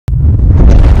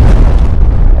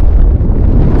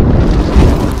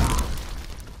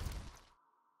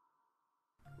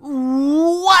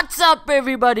What's up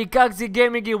everybody, KagZ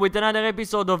Gaming here with another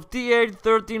episode of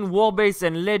TH13 Warbase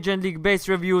and Legend League base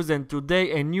reviews, and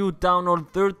today a new Town Hall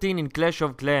 13 in Clash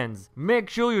of Clans. Make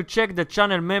sure you check the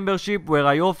channel membership where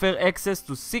I offer access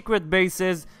to secret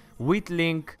bases with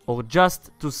link or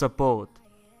just to support.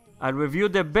 I'll review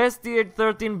the best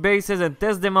TH13 bases and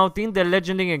test them out in the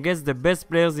Legend League against the best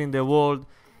players in the world.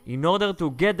 In order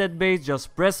to get that base,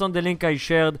 just press on the link I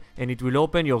shared and it will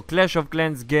open your Clash of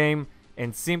Clans game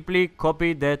and simply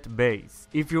copy that base.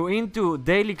 If you're into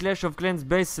daily Clash of Clans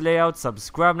base layout,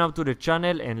 subscribe now to the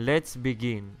channel and let's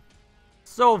begin.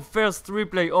 So first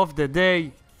replay of the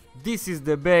day, this is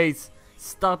the base,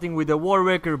 starting with the Wall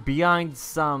Wrecker behind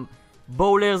some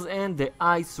bowlers and the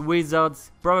Ice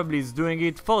Wizards. Probably is doing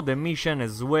it for the mission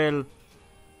as well.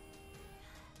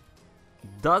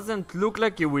 Doesn't look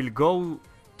like he will go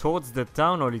towards the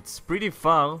town hall, it's pretty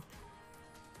far.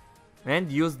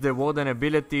 And used the Warden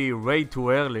ability way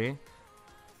too early.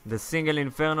 The single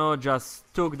Inferno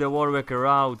just took the Wall Wrecker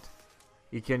out.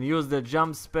 He can use the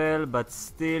jump spell, but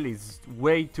still is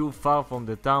way too far from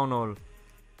the town hall.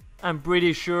 I'm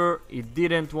pretty sure he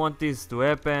didn't want this to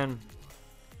happen.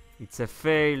 It's a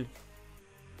fail.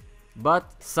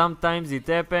 But sometimes it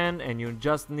happens and you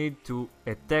just need to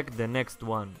attack the next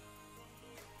one.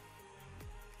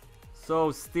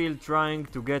 So still trying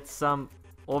to get some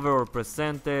overall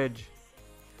percentage.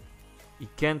 He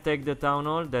can take the town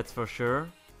hall, that's for sure.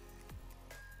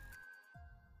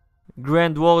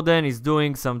 Grand Warden is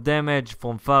doing some damage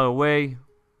from far away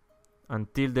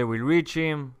until they will reach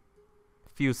him.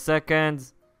 Few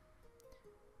seconds.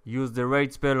 Use the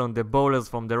raid spell on the bowlers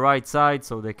from the right side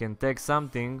so they can take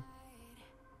something.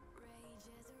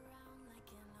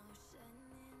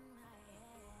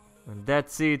 And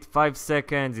that's it, 5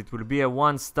 seconds, it will be a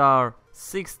 1 star,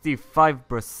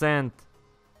 65%.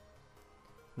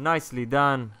 Nicely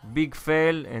done, big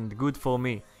fail and good for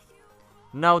me.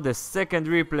 Now the second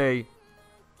replay,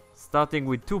 starting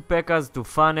with 2 P.E.K.K.A.s to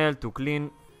funnel to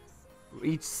clean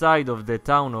each side of the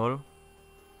town hall.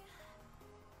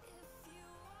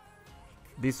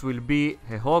 This will be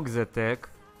a KagZ attack,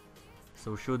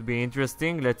 so should be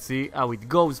interesting. Let's see how it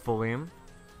goes for him.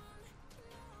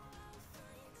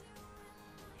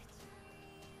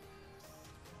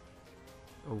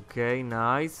 Okay,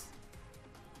 nice.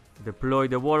 Deploy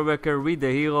the Wall Wrecker with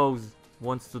the heroes.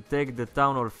 Wants to take the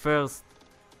town hall first.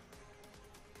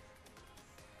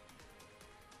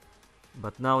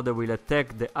 But now they will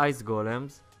attack the ice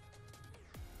golems.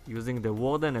 Using the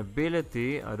Warden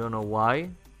ability, I don't know why.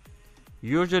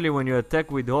 Usually when you attack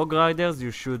with Hog Riders,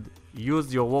 you should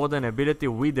use your Warden ability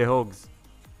with the Hogs.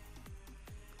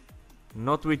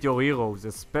 Not with your heroes,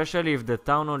 especially if the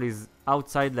town hall is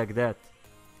outside like that.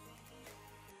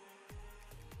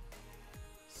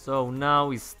 So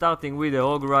now he's starting with the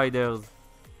Hog Riders,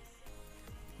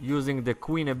 using the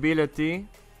Queen ability.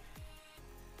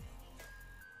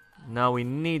 Now he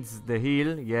needs the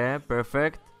heal, yeah,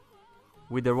 perfect.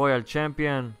 With the Royal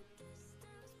Champion.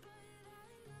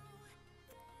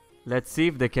 Let's see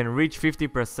if they can reach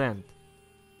 50%.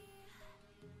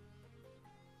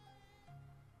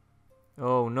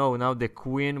 Oh no, now the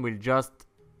Queen will just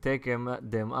take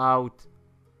them out.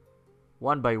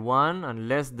 One by one,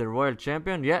 unless the Royal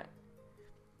Champion, yeah.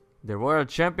 The Royal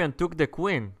Champion took the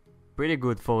Queen. Pretty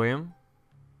good for him.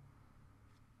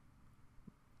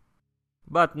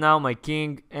 But now my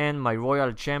King and my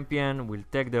Royal Champion will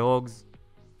take the Hogs.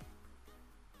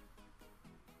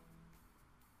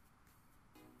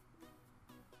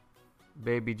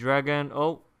 Baby Dragon,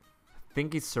 oh, I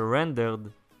think he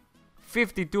surrendered.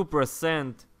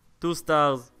 52%, 2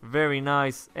 stars, very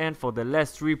nice. And for the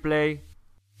last replay,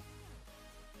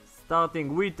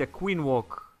 starting with a Queen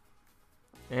Walk,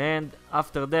 and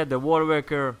after that the Wall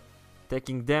Wrecker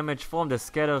taking damage from the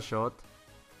scatter shot.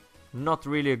 Not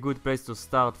really a good place to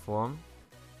start from.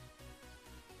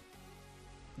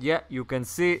 Yeah, you can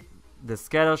see the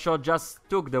scatter shot just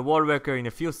took the Wall Wrecker in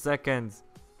a few seconds.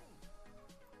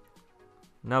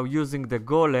 Now using the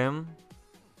Golem.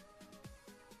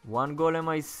 One Golem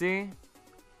I see.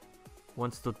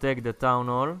 Wants to take the town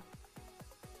hall.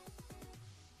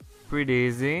 Pretty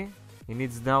easy. He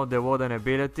needs now the Warden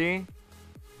ability.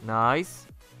 Nice.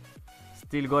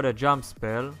 Still got a jump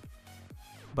spell.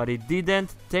 But he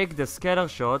didn't take the scatter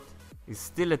shot. He's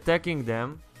still attacking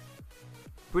them.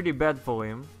 Pretty bad for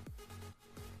him.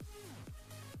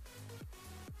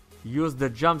 Use the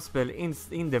jump spell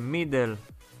in the middle.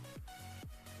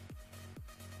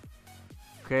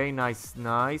 Okay, nice,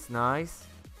 nice, nice.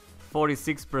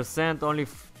 46%, only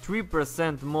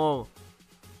 3% more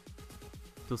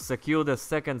to secure the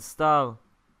second star.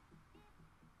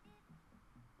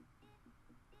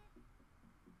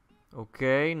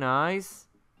 Okay, nice.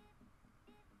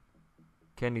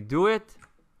 Can he do it?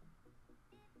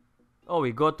 Oh,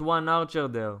 he got one archer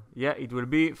there. Yeah, it will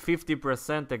be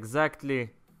 50% exactly.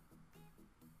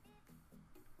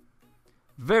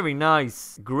 Very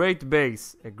nice. Great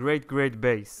base. A great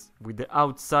base. With the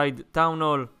outside town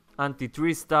hall, anti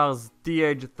 3 stars,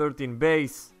 TH13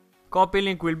 base. Copy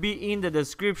link will be in the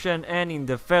description and in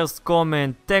the first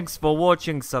comment. Thanks for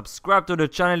watching. Subscribe to the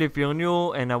channel if you're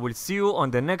new, and I will see you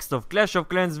on the next of Clash of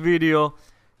Clans video.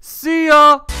 See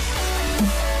ya!